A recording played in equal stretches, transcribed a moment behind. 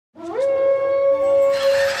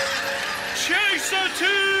Chaser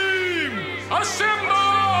team, assemble!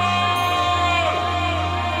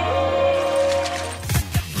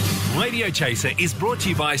 Radio Chaser is brought to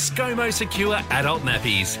you by ScoMo Secure Adult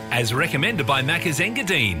Nappies, as recommended by Macca's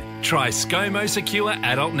Engadine. Try ScoMo Secure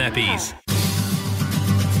Adult Nappies.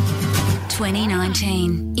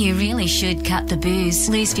 2019. You really should cut the booze,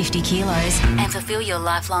 lose 50 kilos, and fulfill your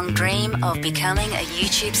lifelong dream of becoming a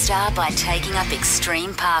YouTube star by taking up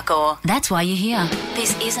extreme parkour. That's why you're here.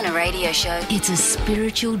 This isn't a radio show. It's a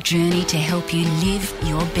spiritual journey to help you live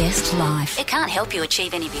your best life. It can't help you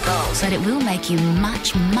achieve any of your goals, but it will make you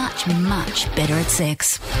much, much, much better at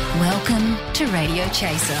sex. Welcome to Radio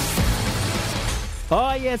Chaser.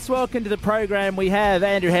 Oh, yes, welcome to the program. We have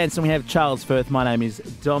Andrew Hansen, we have Charles Firth. My name is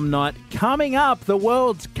Dom Knight. Coming up, the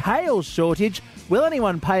world's kale shortage. Will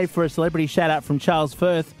anyone pay for a celebrity shout-out from Charles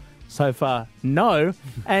Firth? So far, no.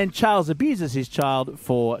 And Charles abuses his child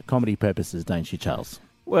for comedy purposes, don't you, Charles?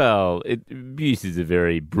 Well, abuse is a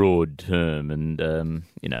very broad term and,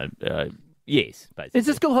 yes, basically. It's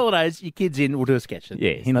the school holidays, your kid's in, we'll do a sketch.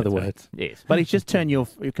 Yes. In other words. Right. Yes. But he's just turned your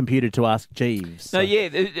computer to ask Jeeves. So. No, yeah,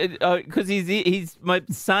 because my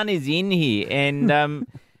son is in here and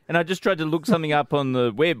I just tried to look something up on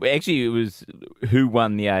the web. Actually, it was who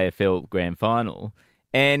won the AFL Grand Final.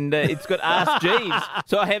 And it's got Ask Jeeves,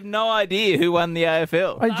 so I have no idea who won the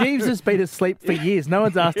AFL. Oh, Jeeves has been asleep for years. No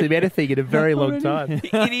one's asked him anything in a very long time.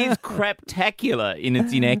 It is craptacular in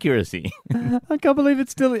its inaccuracy. I can't believe it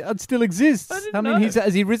still exists. I mean,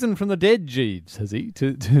 has he risen from the dead, Jeeves? Has he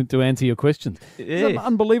to answer your questions? It's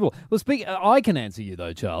unbelievable. Well, I can answer you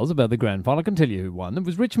though, Charles, about the grand final. I can tell you who won. It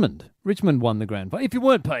was Richmond. Richmond won the grand final. If you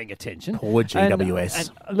weren't paying attention, poor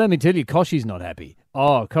GWS. And let me tell you, Koshy's not happy.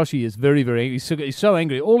 Oh, Koshy is very, very angry. He's so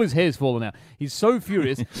angry. All his hair's fallen out. He's so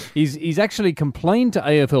furious. He's actually complained to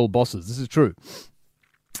AFL bosses, this is true,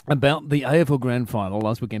 about the AFL Grand Final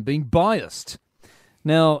last weekend being biased.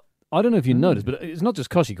 Now, I don't know if you noticed, but it's not just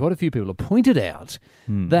Koshy. Quite a few people have pointed out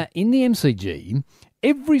that in the MCG,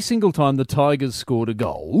 every single time the Tigers scored a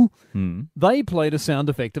goal, they played a sound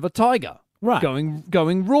effect of a tiger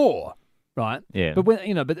going raw, right? Yeah. But but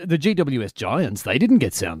the GWS Giants, they didn't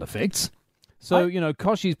get sound effects. So,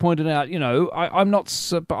 Koshy's pointed out, I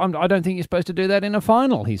don't think you're supposed to do that in a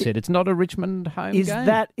final, he said. It's not a Richmond home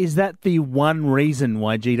game. Is that the one reason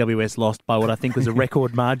why GWS lost by what I think was a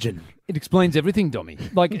record margin? It explains everything,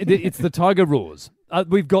 Dommy. Like, it's the Tiger Roars.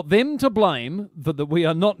 We've got them to blame for that we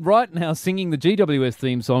are not right now singing the GWS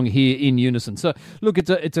theme song here in unison. So, look,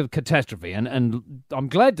 it's a catastrophe. And I'm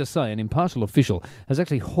glad to say an impartial official has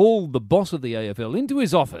actually hauled the boss of the AFL into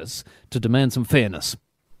his office to demand some fairness.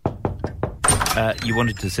 You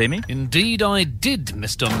wanted to see me? Indeed I did,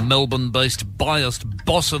 Mr. Melbourne-based biased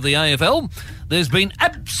boss of the AFL. There's been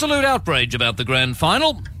absolute outrage about the grand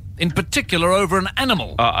final, in particular over an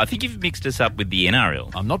animal. I think you've mixed us up with the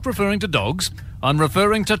NRL. I'm not referring to dogs. I'm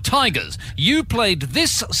referring to tigers. You played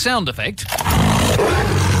this sound effect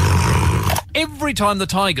every time the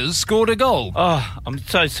Tigers scored a goal. Oh, I'm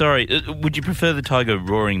so sorry. Would you prefer the tiger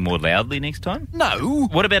roaring more loudly next time? No.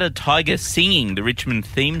 What about a tiger singing the Richmond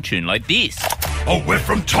theme tune like this? Oh, we're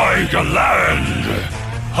from Tiger Land.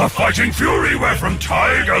 A fighting fury, we're from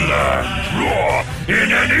Tiger Land. Roar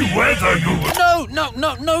in any weather you...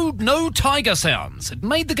 No tiger sounds. It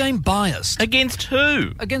made the game biased. Against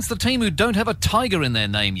who? Against the team who don't have a tiger in their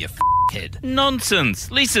name, you head.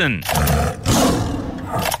 Nonsense. Listen.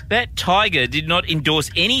 That tiger did not endorse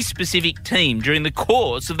any specific team during the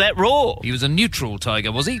course of that roar. He was a neutral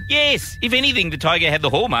tiger, was he? Yes. If anything, the tiger had the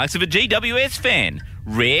hallmarks of a GWS fan.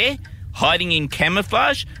 Rare, hiding in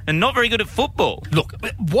camouflage, and not very good at football. Look,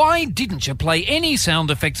 why didn't you play any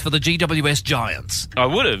sound effects for the GWS Giants? I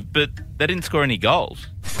would have, but they didn't score any goals.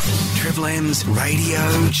 Triple M's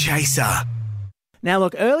Radio Chaser. Now,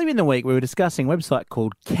 look, earlier in the week we were discussing a website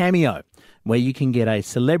called Cameo, where you can get a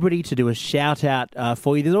celebrity to do a shout-out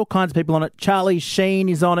for you. There's all kinds of people on it. Charlie Sheen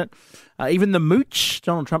is on it. Even the Mooch,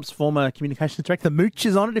 Donald Trump's former communications director, the Mooch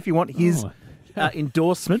is on it if you want his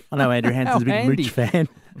endorsement. I know Andrew Hansen's a big Mooch fan.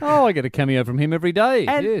 Oh, I get a cameo from him every day.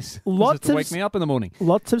 And yes. Lots to wake me up in the morning.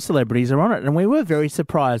 Lots of celebrities are on it, and we were very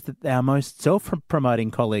surprised that our most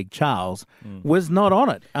self-promoting colleague, Charles, was not on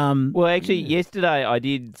it. Well, actually, yesterday I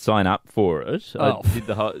did sign up for it. I did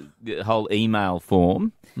the whole email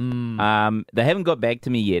form. They haven't got back to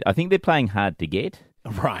me yet. I think they're playing hard to get.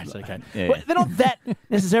 Right, okay. Yeah. Well, they're not that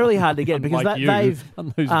necessarily hard to get because Like you. they've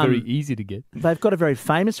Those very easy to get. they've got a very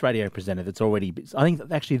famous radio presenter that's already. I think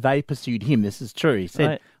that actually they pursued him. This is true. He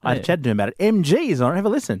said I chatted to him about it. MG is on. Have a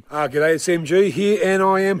listen. G'day, it's MG here, and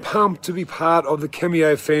I am pumped to be part of the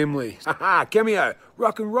Cameo family. Cameo,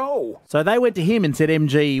 rock and roll. So they went to him and said,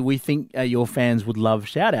 MG, we think your fans would love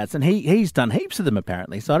shout-outs. And he's done heaps of them,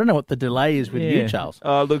 apparently. So I don't know what the delay is with you, Charles.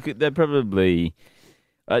 Oh, look, they're probably...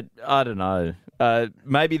 I don't know.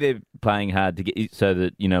 Maybe they're playing hard to get so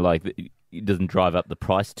that, it doesn't drive up the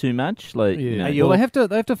price too much. Like, Well, they have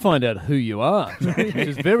to find out who you are, which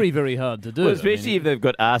is very, very hard to do. Well, especially if they've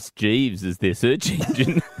got Ask Jeeves as their search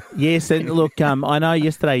engine. Yes, and look, I know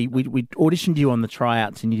yesterday we auditioned you on the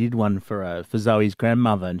tryouts and you did one for Zoe's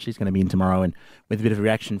grandmother, and she's going to be in tomorrow, and with a bit of a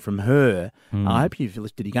reaction from her. I hope you've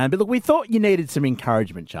listed your game. But look, we thought you needed some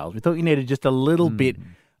encouragement, Charles. We thought you needed just a little bit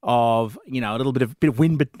of, a little bit of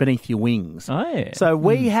wind beneath your wings. Oh, yeah. So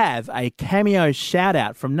we have a Cameo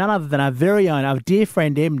shout-out from none other than our very own, our dear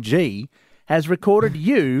friend MG, has recorded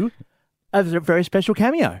you a very special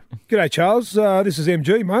cameo. G'day, Charles. This is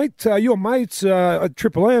MG, mate. Your mates at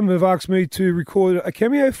Triple M have asked me to record a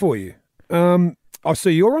Cameo for you. I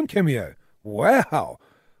see you're on Cameo. Wow.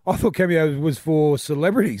 I thought Cameo was for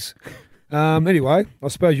celebrities. Anyway, I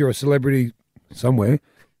suppose you're a celebrity somewhere.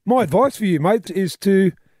 My advice for you, mate, is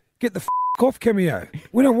to get the off Cameo.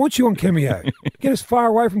 We don't want you on Cameo. Get as far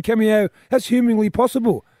away from Cameo as humanly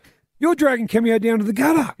possible. You're dragging Cameo down to the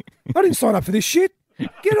gutter. I didn't sign up for this shit.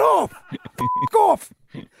 Get off. Off.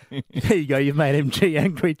 There you go. You've made MG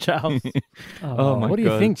angry, Charles. Oh, my What do you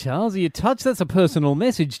God. think, Charles? Are you touched? That's a personal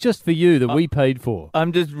message just for you that we paid for.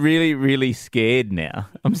 I'm just really, really scared now.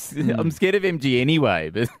 I'm scared of MG anyway.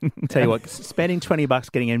 But Tell you what, spending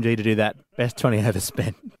 $20 getting MG to do that, best 20 ever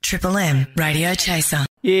spent. Triple M Radio Chaser.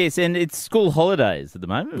 yes, and it's school holidays at the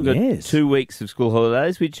moment. We've got Yes. 2 weeks of school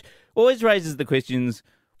holidays, which always raises the questions: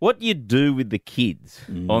 what do you do with the kids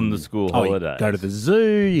on the school You holidays? could go to the zoo,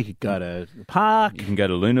 you could go to the park. You can go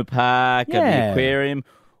to Luna Park, go to the Yeah. aquarium,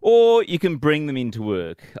 or you can bring them into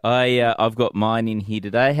work. I've got mine in here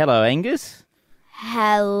today. Hello, Angus.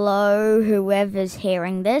 Hello, whoever's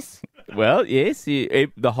hearing this. Well, yes,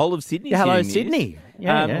 the whole of Sydney. Yeah, hello, Sydney.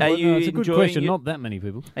 Yeah, yeah. Are you It's a good enjoying question. it? Not that many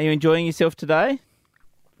people. Are you enjoying yourself today?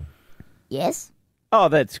 Yes. Oh,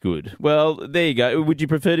 that's good. Well, there you go. Would you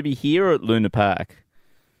prefer to be here or at Luna Park?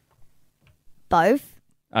 Both.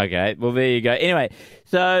 Okay, well, there you go. Anyway,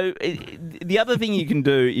 so the other thing you can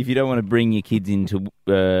do if you don't want to bring your kids into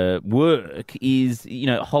work is,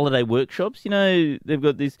 holiday workshops. They've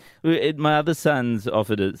got this. My other son's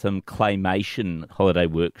offered some claymation holiday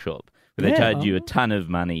workshop where they charge you a ton of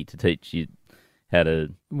money to teach you how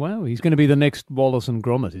to... Wow, he's going to be the next Wallace and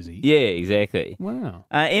Gromit, is he? Yeah, exactly. Wow.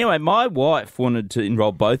 Anyway, my wife wanted to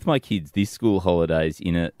enrol both my kids this school holidays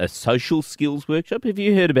in a social skills workshop. Have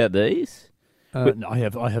you heard about these? I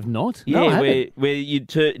have not. Yeah, No, I haven't. where you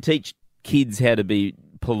teach kids how to be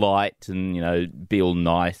polite and, be all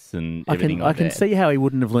nice and everything like that. I can see how he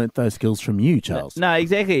wouldn't have learnt those skills from you, Charles. No,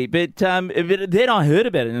 exactly. But then I heard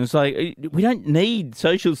about it and it was like, we don't need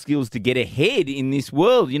social skills to get ahead in this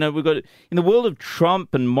world. We've got, in the world of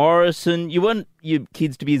Trump and Morrison, you want your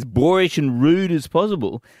kids to be as boorish and rude as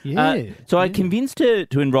possible. So I convinced her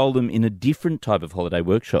to enrol them in a different type of holiday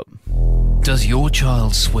workshop. Does your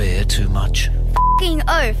child swear too much? F***ing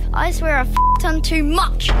oath. I swear a ton too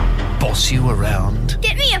much. Boss you around?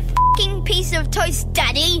 Get me a f***ing piece of toast,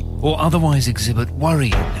 Daddy. Or otherwise exhibit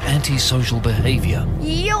worrying, antisocial behaviour?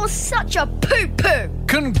 You're such a poo-poo.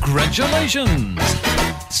 Congratulations!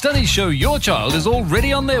 Studies show your child is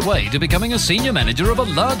already on their way to becoming a senior manager of a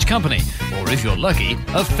large company, or if you're lucky,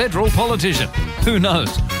 a federal politician. Who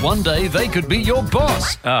knows? One day they could be your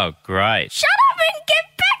boss. Oh, great. Shut up and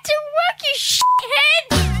get back to work, you shithead.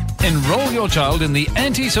 Enroll your child in the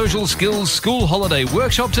Antisocial Skills School Holiday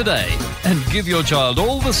Workshop today and give your child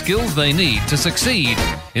all the skills they need to succeed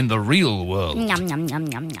in the real world. Yum, yum, yum,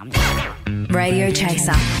 yum, yum. Radio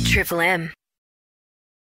Chaser. Triple M.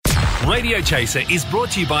 Radio Chaser is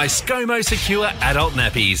brought to you by ScoMo Secure Adult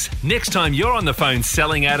Nappies. Next time you're on the phone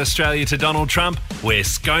selling out Australia to Donald Trump, we're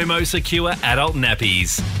ScoMo Secure Adult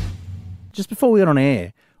Nappies. Just before we got on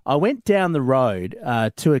air, I went down the road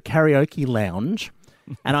to a karaoke lounge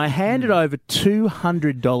and I handed over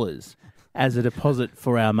 $200 as a deposit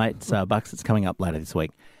for our mate's bucks that's coming up later this week.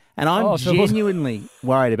 And I'm genuinely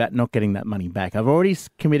worried about not getting that money back. I've already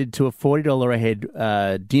committed to a $40 a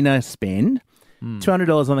head dinner spend.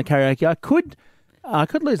 $200 on the karaoke. I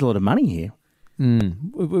could lose a lot of money here.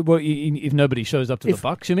 Well, if nobody shows up to the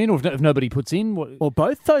bucks, you mean? Or if nobody puts in? Well,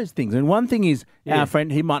 both those things. And one thing is our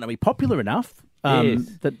friend, he might not be popular enough Yes.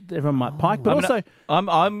 that everyone might pike. But also,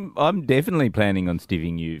 I'm definitely planning on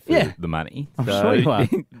stiving you for the money. I'm sure you are.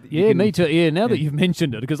 Yeah, me too. Yeah, now that you've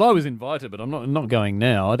mentioned it, because I was invited, but I'm not going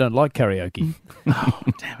now. I don't like karaoke. Oh,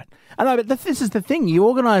 damn it. I know, but this is the thing. You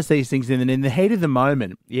organise these things in the heat of the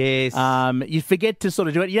moment. Yes. You forget to sort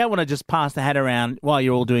of do it. You don't want to just pass the hat around while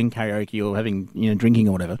you're all doing karaoke or having, drinking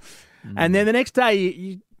or whatever. And then the next day,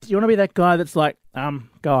 you want to be that guy that's like,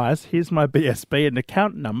 guys, here's my BSB and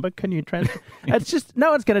account number. Can you transfer? It's just, no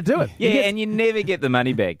one's going to do it. Yeah, and you never get the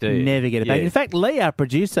money back, do you? Never get it back. In fact, Lee, our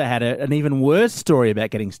producer, had an even worse story about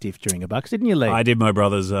getting stiffed during a bucks, didn't you, Lee? I did my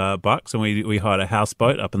brother's bucks, and we hired a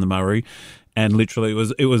houseboat up in the Murray, and literally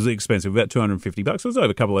it was expensive, about $250. It was over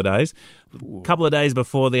a couple of days. A couple of days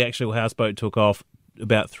before the actual houseboat took off,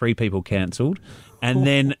 about 3 people cancelled. And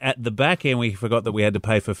then at the back end, we forgot that we had to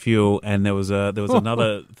pay for fuel, and there was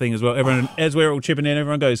another thing as well. Everyone, as we were all chipping in,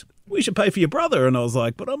 everyone goes, "We should pay for your brother," and I was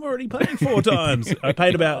like, "But I'm already paying 4 times." I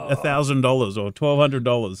paid about $1,000 or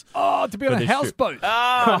 $1,200. Oh, to be on a houseboat!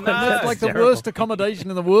 Oh, no, that's like the worst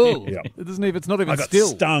accommodation in the world. Yeah. It's not even I got still.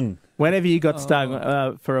 stung. Whenever you got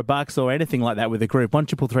stung for a bucks or anything like that with a group,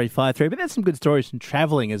 1-333-533. But there's some good stories from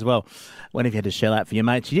travelling as well. Whenever you had to shell out for your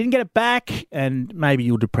mates, you didn't get it back, and maybe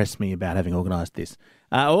you'll depress me about having organised this.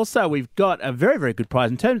 Also, we've got a very, very good prize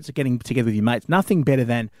in terms of getting together with your mates. Nothing better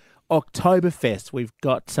than Oktoberfest. We've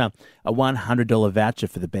got a $100 voucher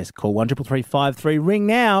for the best call. 1-333-533. Ring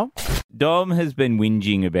now. Dom has been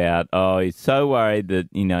whinging about, he's so worried that,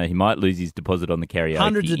 he might lose his deposit on the karaoke.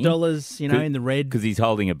 Hundreds of dollars, in the red. Because he's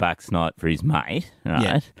holding a bucks night for his mate, right?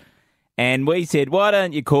 Yeah. And we said, why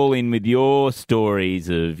don't you call in with your stories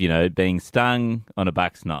of, being stung on a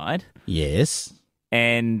bucks night? Yes.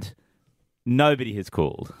 And nobody has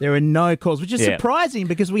called. There are no calls, which is surprising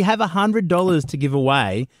because we have $100 to give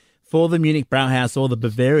away for the Munich Brauhaus or the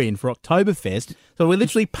Bavarian for Oktoberfest. So we're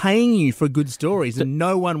literally paying you for good stories and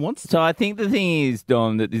no one wants them. So I think the thing is,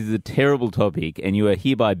 Dom, that this is a terrible topic and you are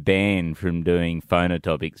hereby banned from doing phono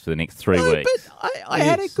topics for the next 3 weeks. But I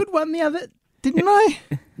had a good one the other... Didn't I?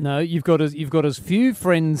 No, you've got as few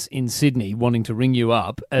friends in Sydney wanting to ring you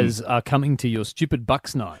up as are coming to your stupid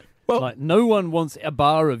bucks night. Well, no one wants a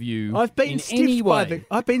bar of you. I've been stiffed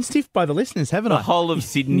I've been stiffed by the listeners, haven't I? The whole of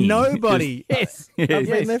Sydney. Nobody. Yes. I've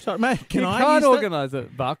been left out. Mate, you can't organise a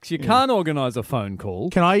bucks. You can't organise a phone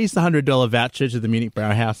call. Can I use the $100 voucher to the Munich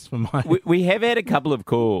Brauhaus for my? We have had a couple of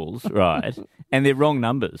calls, right, and they're wrong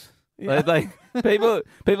numbers. Yeah. People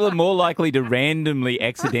are more likely to randomly,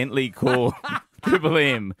 accidentally call Triple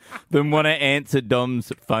M than want to answer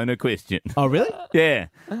Dom's phoner question. Oh, really? Yeah.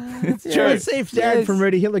 It's true. Let's see if Darren from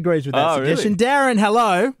Rudy Hill agrees with that suggestion. Really? Darren,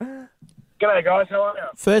 hello. G'day, guys. How are you?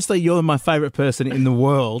 Firstly, you're my favourite person in the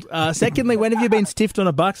world. Secondly, when have you been stiffed on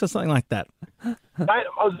a bucks or something like that? Mate, it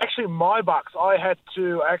was actually my bucks. I had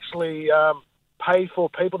to actually pay for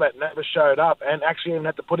people that never showed up and actually even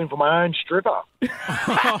had to put in for my own stripper.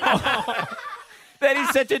 That is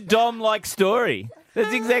such a Dom-like story.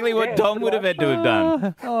 That's exactly what Dom would have had to have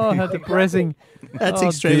done. Oh, how depressing. That's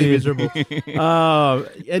extremely miserable. Did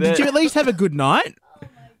you at least have a good night?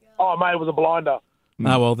 Oh, mate, it was a blinder.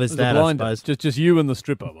 Oh, well, there's that, I suppose. Just you and the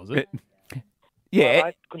stripper, was it? Yeah. Well,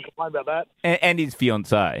 mate, couldn't complain about that. And his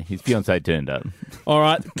fiancée. His fiancée turned up. All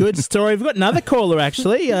right, good story. We've got another caller,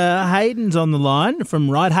 actually. Hayden's on the line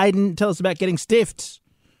from Right. Hayden, tell us about getting stiffed.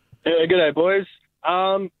 Yeah, g'day, boys.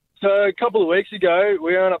 So a couple of weeks ago,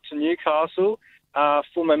 we went up to Newcastle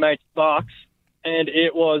for my mate Bucks, and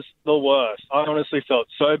it was the worst. I honestly felt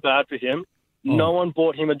so bad for him. Oh. No one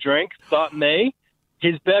bought him a drink but me.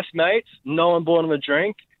 His best mates, no one bought him a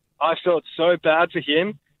drink. I felt so bad for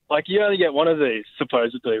him. Like, you only get one of these,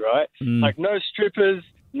 supposedly, right? Like, no strippers,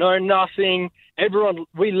 no nothing. Everyone,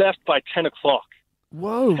 we left by 10 o'clock.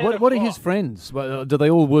 Whoa, what are his friends? Do they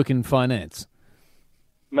all work in finance?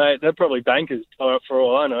 Mate, they're probably bankers, for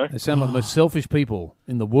all I know. They sound like the most selfish people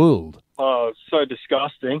in the world. Oh, so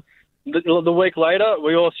disgusting. The week later,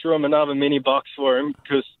 we all threw him another mini bucks for him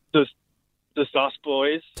because just us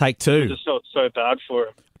boys. Take two. I just felt so bad for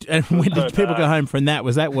him. And when did people go home from that?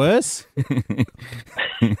 Was that worse?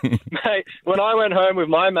 Mate, when I went home with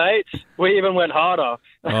my mates, we even went harder.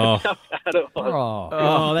 Oh, How bad it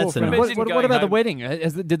was. That's enough. What about the wedding?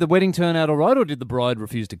 Did the wedding turn out all right, or did the bride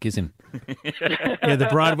refuse to kiss him? Yeah, the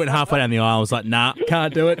bride went halfway down the aisle. Was like, nah,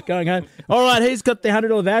 can't do it. Going home. All right, he's got the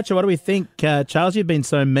 $100 voucher. What do we think? Charles, you've been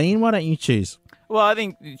so mean. Why don't you choose? Well, I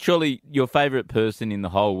think surely your favourite person in the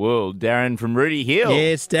whole world, Darren from Rudy Hill.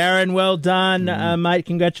 Yes, Darren, well done, mate.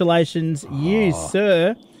 Congratulations. You,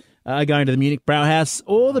 sir, going to the Munich Brauhaus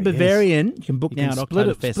or the Bavarian. You can book now at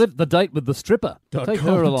Oktoberfest. Split the date with the stripper. Take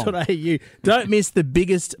her along. .au. Don't miss the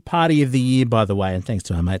biggest party of the year, by the way, and thanks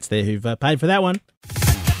to our mates there who've paid for that one.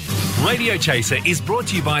 Radio Chaser is brought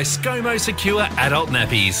to you by ScoMo Secure Adult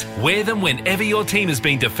Nappies. Wear them whenever your team has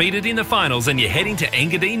been defeated in the finals and you're heading to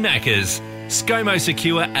Engadine Macca's. ScoMo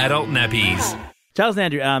Secure Adult Nappies. Charles and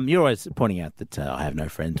Andrew, you're always pointing out that I have no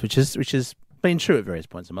friends, which has been true at various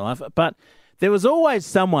points in my life. But there was always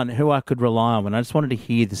someone who I could rely on when I just wanted to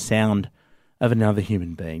hear the sound of another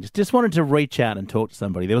human being. Just wanted to reach out and talk to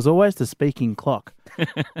somebody. There was always the speaking clock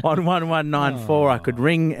on 1194. I could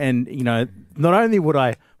ring and, not only would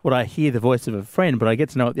I hear the voice of a friend, but I get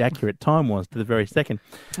to know what the accurate time was to the very second.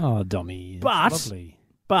 Oh, Dommy. Lovely.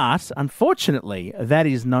 But unfortunately, that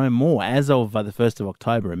is no more. As of the 1st of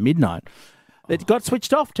October at midnight, it got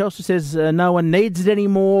switched off. Telstra says no one needs it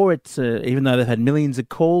anymore. It's even though they've had millions of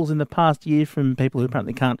calls in the past year from people who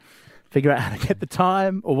apparently can't figure out how to get the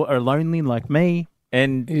time or are lonely like me.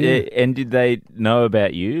 And did they know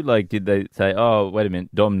about you? Like, did they say, oh, wait a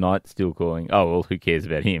minute, Dom Knight's still calling. Oh, well, who cares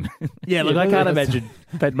about him? Yeah, look, I can't imagine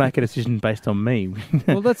they'd make a decision based on me.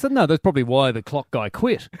 Well, that's probably why the clock guy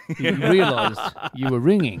quit. You realised you were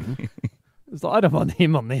ringing. It's like, I don't want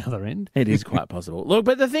him on the other end. It is quite possible. Look,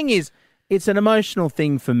 but the thing is, it's an emotional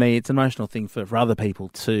thing for me. It's an emotional thing for other people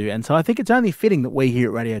too. And so I think it's only fitting that we here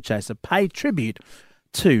at Radio Chaser pay tribute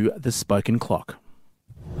to the spoken clock.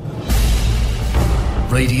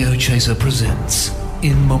 Radio Chaser presents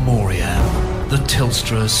In Memoriam, the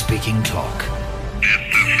Telstra speaking clock. At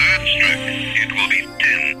the third stroke, it will be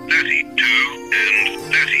 10:32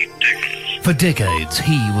 and 30 seconds. For decades,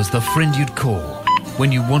 he was the friend you'd call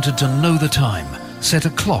when you wanted to know the time, set a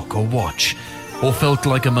clock or watch, or felt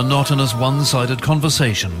like a monotonous one-sided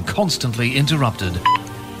conversation constantly interrupted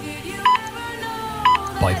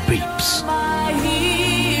by beeps.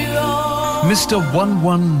 Mr.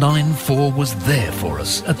 1194 was there for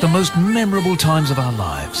us at the most memorable times of our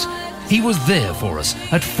lives. He was there for us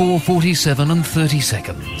at 4:47 and 30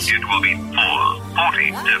 seconds. It will be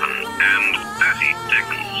 4:47 and 30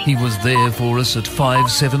 seconds. He was there for us at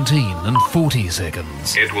 5:17 and 40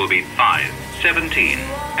 seconds. It will be 5:17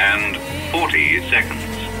 and 40 seconds.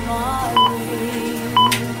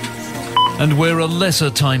 And where a lesser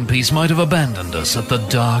timepiece might have abandoned us at the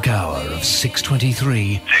dark hour of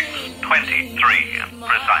 6:23, 6:23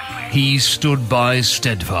 precisely. he stood by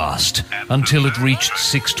steadfast until it reached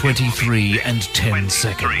 6:23 and 10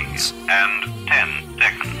 seconds. And 10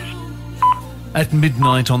 seconds. At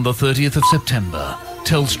midnight on the 30th of September,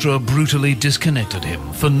 Telstra brutally disconnected him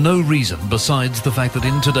for no reason besides the fact that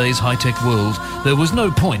in today's high-tech world, there was no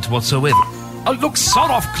point whatsoever. Oh, look, sod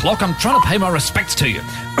off, clock. I'm trying to pay my respects to you.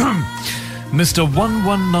 Mr.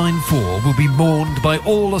 1194 will be mourned by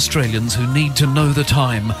all Australians who need to know the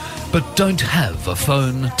time, but don't have a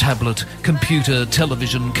phone, tablet, computer,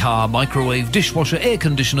 television, car, microwave, dishwasher, air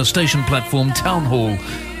conditioner, station platform, town hall,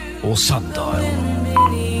 or sundial.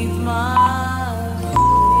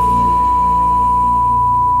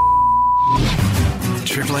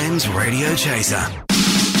 Triple M's Radio Chaser.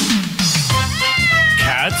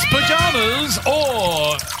 Cat's pajamas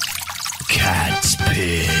or cat's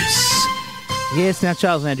piss. Yes, now,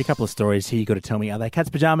 Charles and Andrew, a couple of stories here you've got to tell me. Are they cat's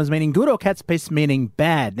pajamas meaning good or cat's piss meaning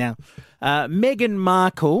bad? Now, Meghan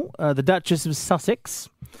Markle, the Duchess of Sussex,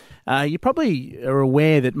 you probably are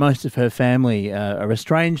aware that most of her family are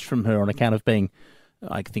estranged from her on account of being,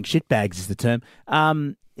 I think, shitbags is the term.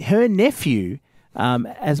 Her nephew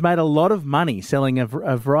has made a lot of money selling a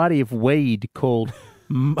variety of weed called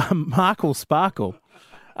Markle Sparkle.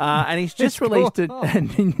 And he's just released a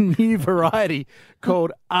new variety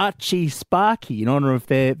called Archie Sparky in honour of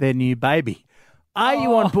their new baby. Are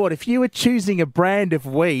you on board? If you were choosing a brand of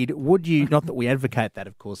weed, would you, not that we advocate that,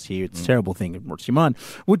 of course, here, it's a terrible thing, what's your mind,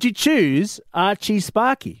 would you choose Archie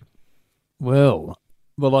Sparky? Well,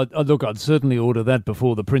 I'd certainly order that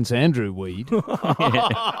before the Prince Andrew weed.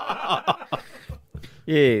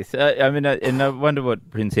 Yes, and I wonder what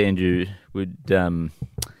Prince Andrew would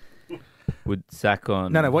suck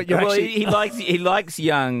on. No, what you're actually... he likes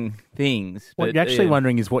young things. What you're actually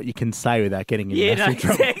wondering is what you can say without getting in massive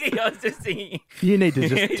trouble. Exactly. I was just thinking. You need to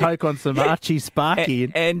just toke on some Archie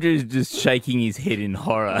Sparky. Andrew's just shaking his head in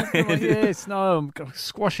horror. Yes, no, I'm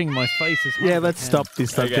squashing my face as hard as let's I can. stop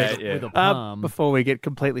this subject with a palm. before we get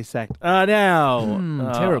completely sacked.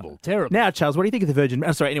 Now, terrible. Now, Charles, what do you think of the Virgin?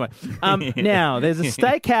 Anyway, now there's a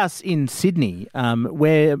steakhouse in Sydney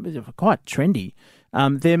where quite trendy.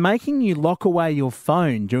 They're making you lock away your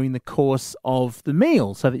phone during the course of the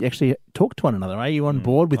meal so that you actually talk to one another. Are you on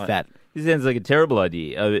board with that? This sounds like a terrible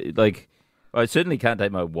idea. I certainly can't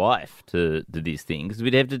take my wife to this thing because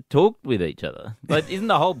we'd have to talk with each other. Like, isn't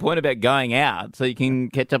the whole point about going out so you can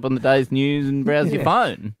catch up on the day's news and browse your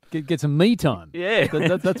phone? Get some me time. Yeah.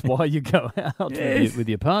 That's why you go out with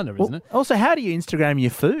your partner, isn't it? Also, how do you Instagram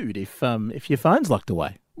your food if your phone's locked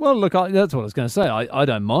away? Well, look, that's what I was going to say. I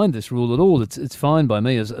don't mind this rule at all. It's fine by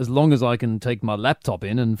me as long as I can take my laptop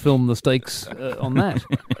in and film the steaks on that.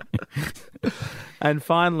 And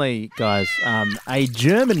finally, guys, a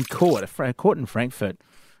German court, a court in Frankfurt,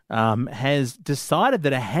 has decided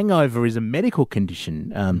that a hangover is a medical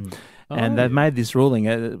condition. And they've made this ruling.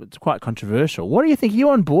 It's quite controversial. What do you think? Are you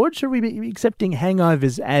on board? Should we be accepting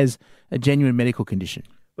hangovers as a genuine medical condition?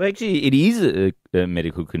 Well, actually, it is a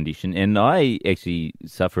medical condition, and I actually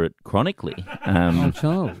suffer it chronically.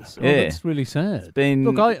 Charles. That's really sad. It's been,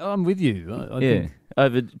 look, I'm with you. I think.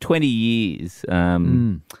 Over 20 years,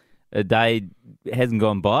 a day hasn't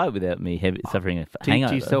gone by without me suffering a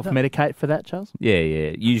hangover. Do you self-medicate for that, Charles?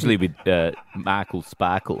 Yeah. Usually with Markle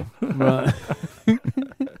Sparkle. Right.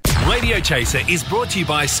 Radio Chaser is brought to you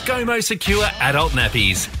by ScoMo Secure Adult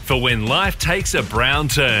Nappies. For when life takes a brown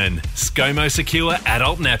turn. ScoMo Secure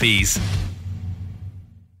Adult Nappies.